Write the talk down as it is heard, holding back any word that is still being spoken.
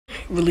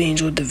really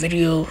enjoyed the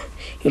video.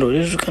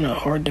 This was kind of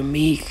hard to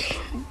make,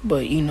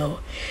 but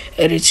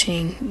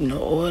editing,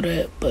 all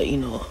that. But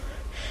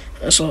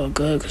that's all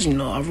good because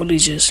I really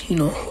just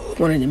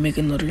wanted to make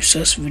another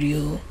sus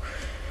video.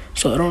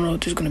 So I don't know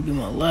if this is gonna be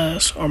my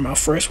last or my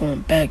first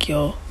one back,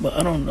 y'all. But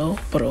I don't know.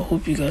 But I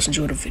hope you guys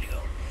enjoy the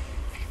video.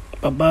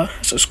 Bye bye.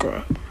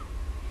 Subscribe.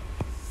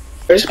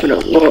 It's been a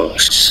long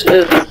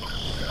shit.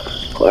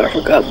 Oh, I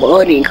forgot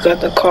money.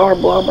 Got the car,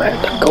 boy. I might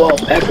have to go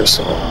out back or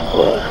something.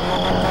 Boy.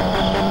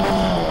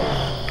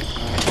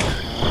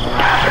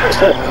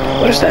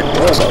 What is that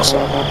noise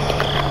outside?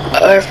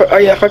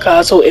 I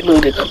forgot. So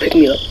Emily to come pick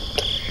me up.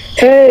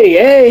 Hey.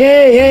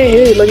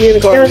 Let me in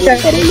the car.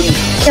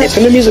 Hey,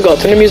 turn the music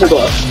off. Turn the music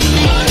off.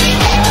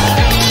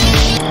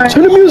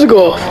 Turn the music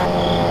off.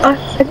 I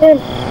did.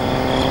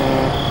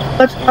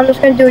 I'm just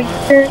gonna do a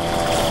U-turn.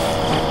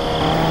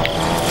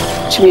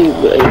 What you mean?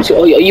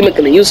 Oh, you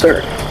making a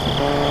U-turn?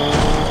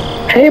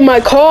 Hey, my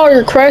car!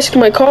 You're crashing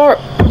my car!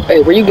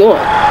 Hey, where you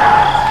going?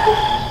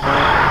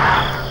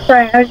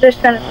 Sorry, I was just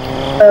trying to...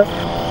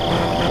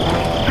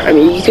 I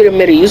mean, you could have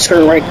made a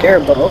U-turn right there,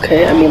 but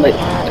okay. I mean, like...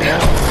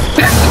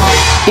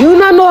 You do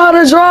not know how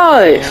to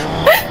drive!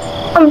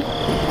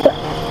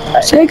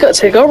 Take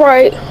a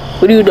right.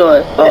 What are you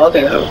doing? Oh,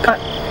 okay.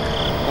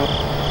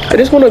 I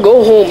just want to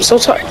go home. I'm so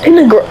tired.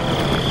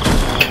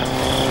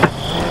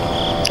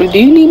 Do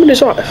you need me to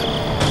drive?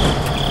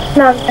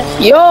 No.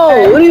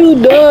 Yo, what are you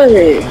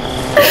doing?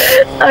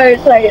 Alright,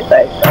 sorry.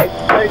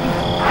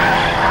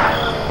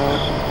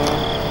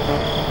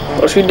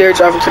 Don't you dare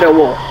drive into that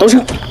wall. Don't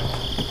you?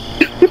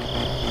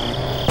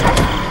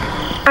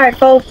 Alright,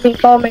 follow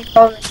me.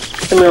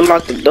 Let me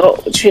unlock the door.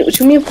 What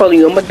you mean follow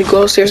you? I'm about to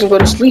go upstairs and go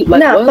to sleep. Like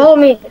no, what?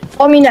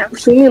 Follow me now.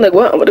 What you mean like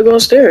what? I'm about to go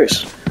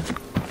upstairs.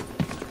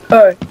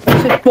 Alright,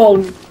 just follow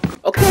me.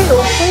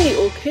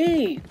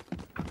 Okay.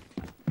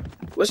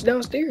 What's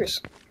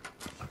downstairs?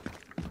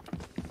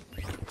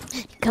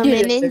 Come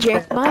in and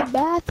drink my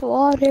bath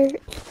water.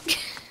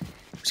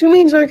 What you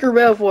mean drink your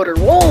bath water?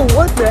 Whoa,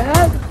 what the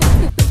heck?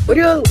 What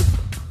are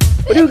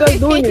you guys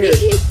doing here?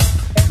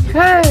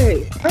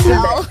 Hey!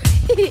 No.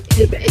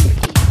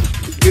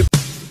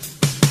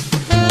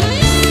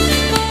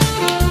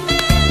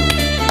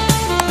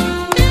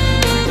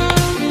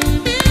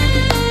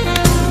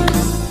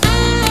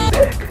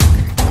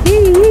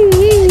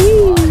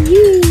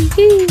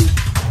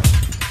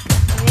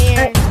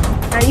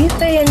 Are you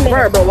staying there?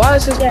 Right, bro, why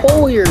is this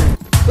pole here?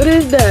 What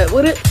is that?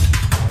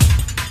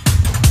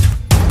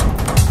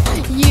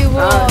 You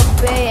will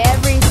obey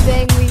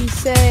everything we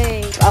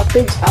say. I'll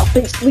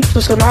fix sleep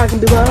so now I can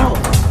do that out.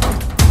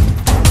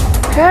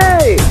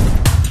 Hey!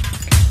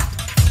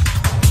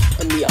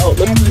 Let me out.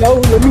 What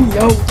y'all doing?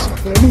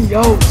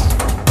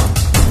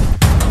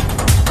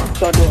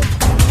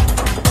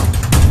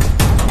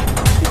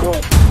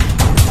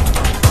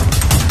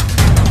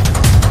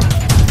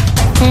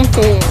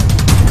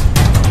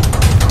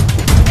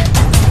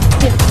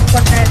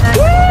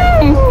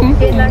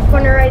 Get in that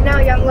corner right now,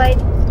 young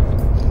lady.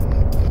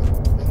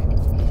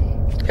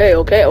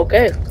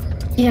 Okay.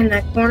 Get in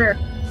that corner.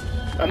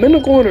 I'm in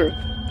the corner.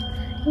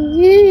 I'm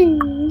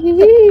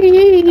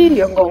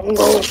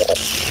going.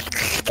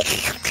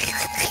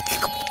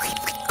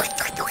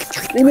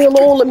 Leave me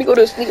alone. Let me go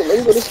to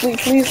sleep,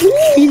 please.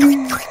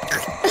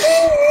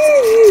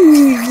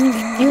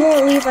 You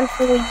won't leave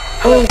until we...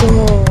 I'm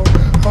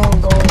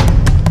gone.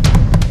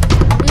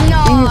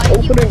 No,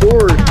 Please open the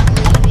door.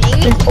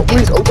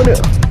 Please open it.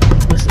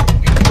 Listen,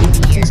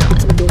 please open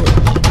the door.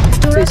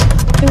 Please.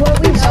 Do what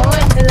we no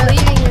one's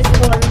leaving this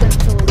door.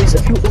 Please,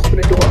 if you open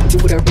the door, I'll do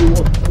whatever you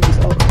want. Please,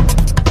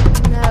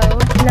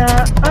 No.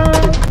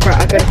 Right,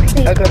 I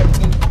gotta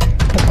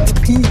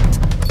pee.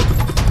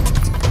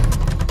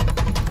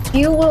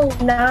 You will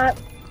not...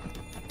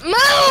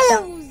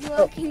 Move!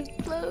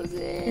 Close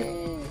it.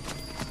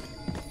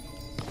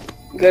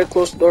 You gotta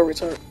close the door,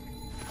 return.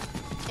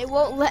 It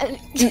won't let me.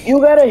 You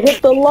gotta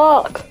hit the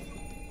lock.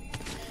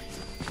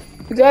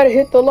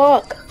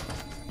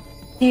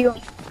 You...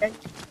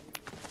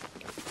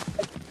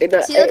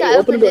 See, look, I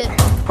opened it.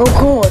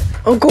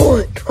 I'm going.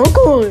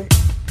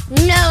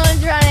 No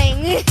one's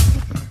running.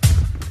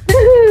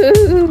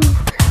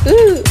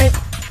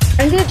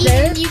 And this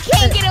there... You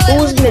can't get away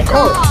with the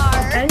car.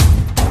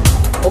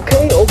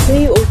 Okay. Get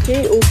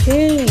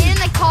in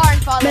the car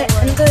and follow us.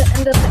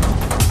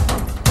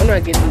 I'm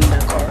not getting in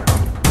that car.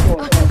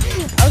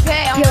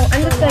 Okay, I'm gonna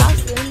go to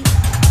Austin.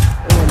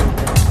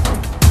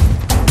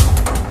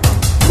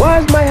 Why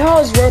is my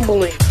house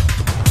rumbling?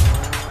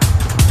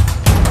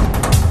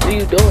 What are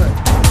you doing?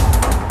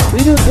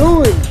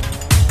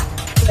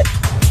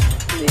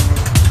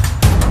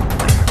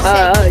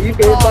 You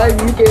can't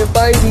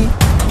find me.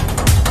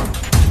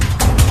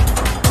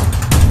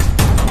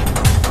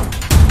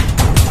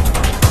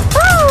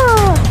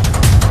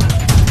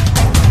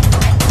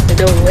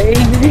 Don't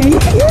lazy.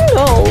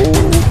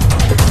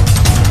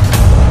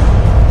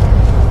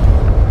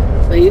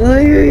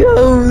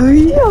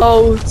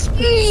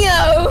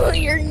 No,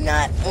 you're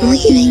not.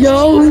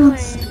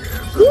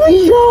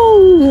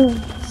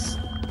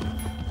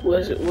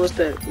 What's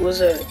that?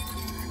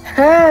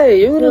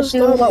 Hey, you're gonna You'll do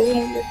stop what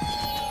doing we it.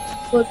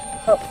 would.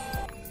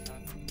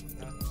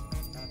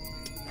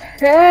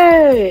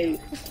 Hey,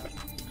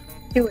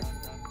 Do it.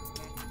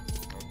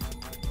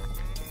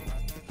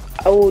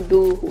 I will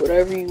do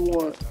whatever you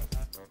want.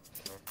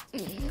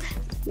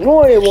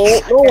 No, I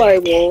won't. No, I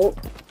won't.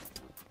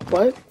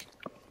 What?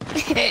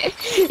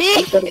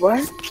 You said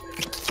what?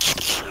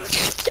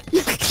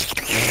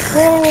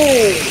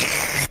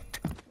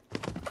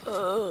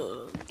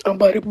 Oh, I'm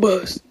by the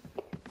bus.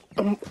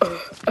 I'm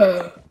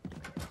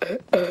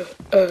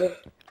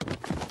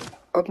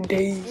I'm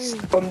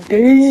dazed. I'm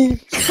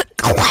dazed.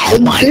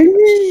 I'm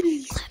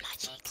dazed.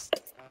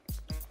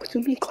 What do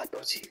you mean clap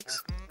your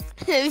cheeks?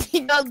 If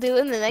you don't do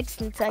it in the next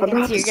 10 I'm seconds,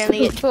 not you're a gonna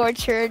get simp.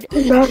 tortured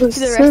I'm not for a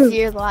the rest of simp.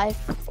 your life.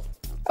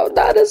 I'm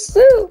not a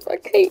simp. I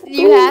can't do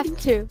You have it.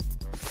 to.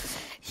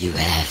 You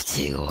have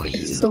to, or you.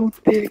 It's so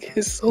thick.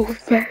 It's so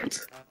fat.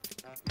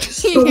 It's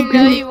so You know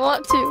good. you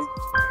want to.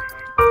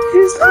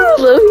 It's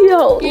so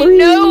yo. You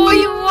know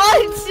you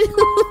want to.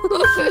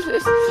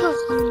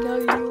 You know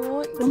you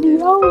want to.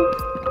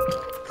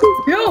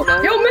 Yo,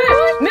 No, yo,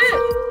 you man,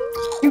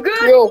 you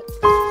good? Yo,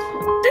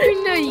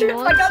 You know you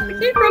want I got the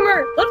key from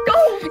her. Let's go.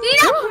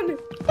 No.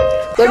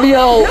 let me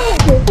out.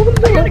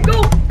 I gotta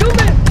go. Go,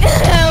 man.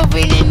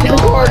 Open the Get in the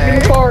car. Get in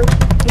the door. car.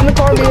 Get in the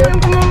car, Come man.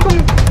 on, come on, come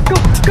on.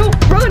 Go,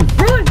 run.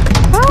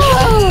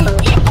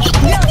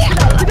 Get out.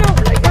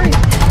 Hurry.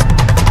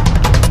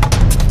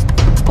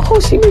 Oh,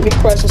 she made me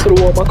crash into the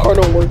wall. My car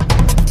don't work.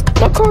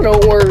 My car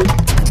don't work.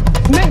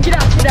 Man, get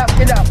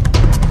out.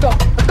 Go,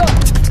 let's go.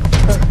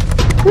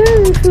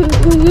 Thanks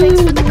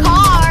for the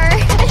car.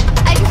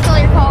 I just stole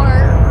your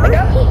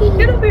car.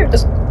 Get up here.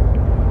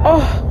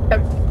 Oh,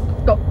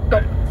 Go.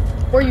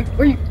 Where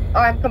you?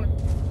 I'm coming.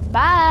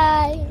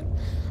 Bye.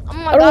 Oh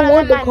my I don't god, I'm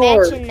want in the my car.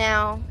 mansion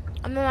now.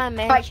 I'm in my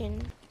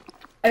mansion.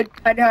 I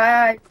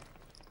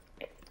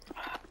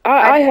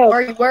I have.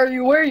 Where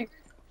are you?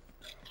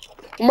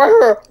 I'm right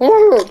here.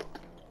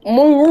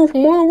 My roof.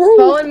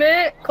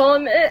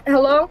 Calling it.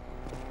 Hello?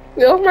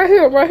 Yeah, I'm right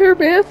here,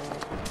 man.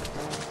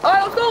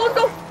 Alright, let's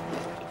go.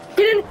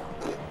 Get in.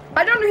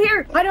 Hide under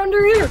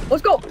here.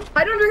 Let's go.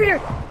 Hide under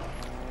here.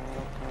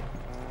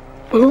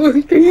 Oh,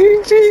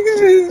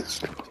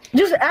 Jesus.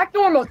 Just act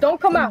normal. Don't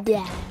come out.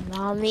 Yeah,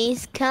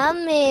 mommy's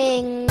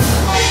coming.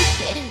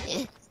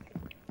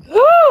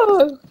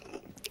 Ah.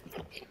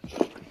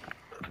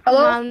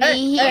 Hello?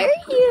 Mommy, Hey.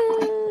 hear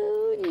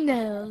you.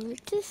 No,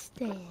 to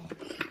stay.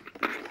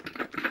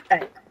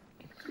 Hey.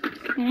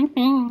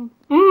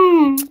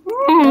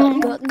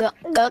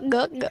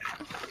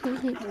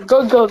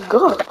 Go.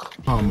 Go.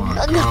 Oh my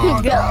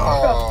god.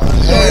 Go.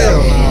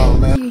 Hell no,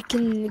 man. You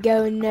can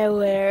go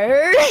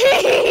nowhere.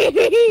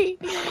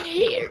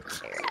 You're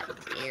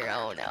trapped in your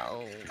own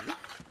home.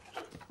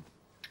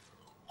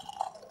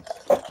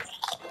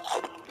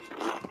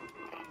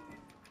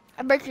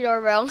 I broke your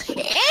doorbell.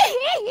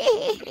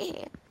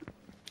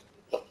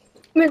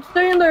 Man,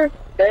 stay in there,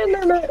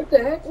 man. What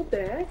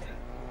the heck?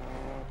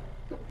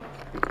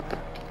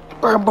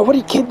 Bro, what are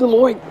you kidding,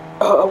 Lloyd?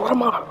 What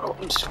am I? Oh,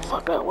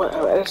 fuck that.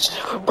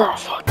 Bro,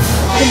 fuck.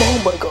 Where my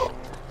homeboy go?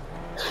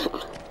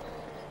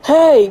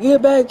 Hey,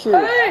 get back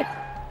here. Hey!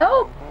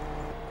 Help!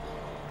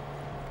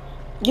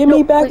 Give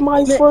me back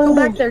my man, friend. Go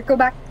back there. Go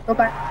back.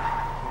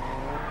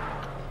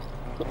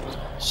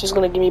 She's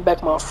gonna give me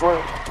back my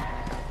friend.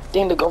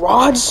 In the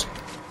garage?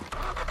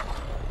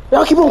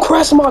 Y'all keep on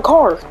crashing my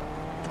car.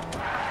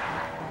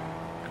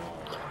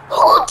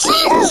 Oh,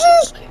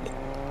 Jesus!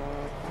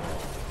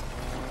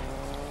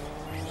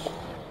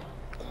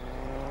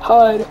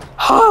 Hide.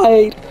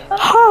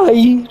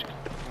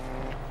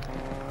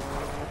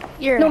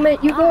 No, man,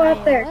 you go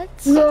out there. What?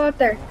 You go out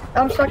there.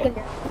 I'm stuck in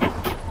here.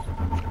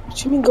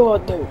 What you mean go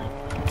out there?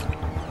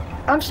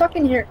 I'm stuck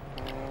in here.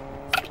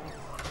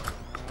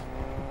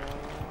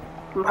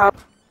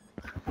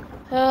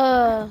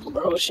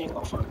 Bro, she ain't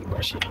gonna find me,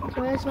 bro. She ain't gonna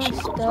find me. Where's my She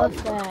ain't gonna stuff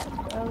find me.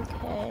 at?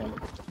 Okay.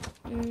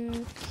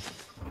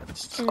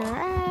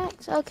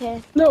 Interact.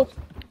 Okay. No.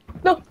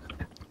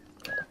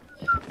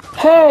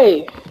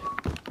 Hey!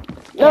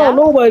 Now Yeah?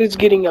 nobody's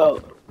getting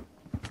out.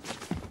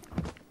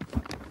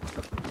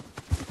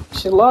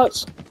 She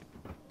locks.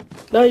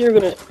 Now you're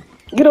gonna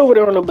get over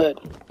there on the bed.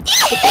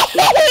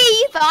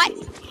 You thought?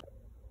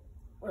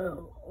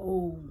 Well,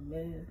 oh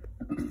man.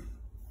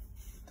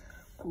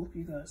 Hope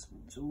you guys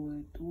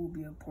enjoyed. There will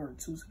be a part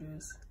 2 to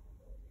this.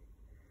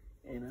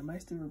 And I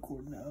might still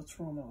recording the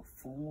outro on my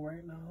phone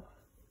right now,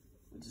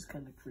 which is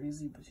kind of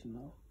crazy, but you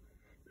know,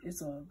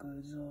 it's all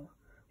good, y'all.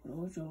 But I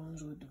hope y'all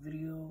enjoyed the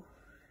video.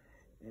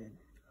 And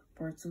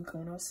part 2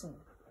 coming out soon.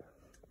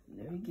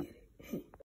 There you get it.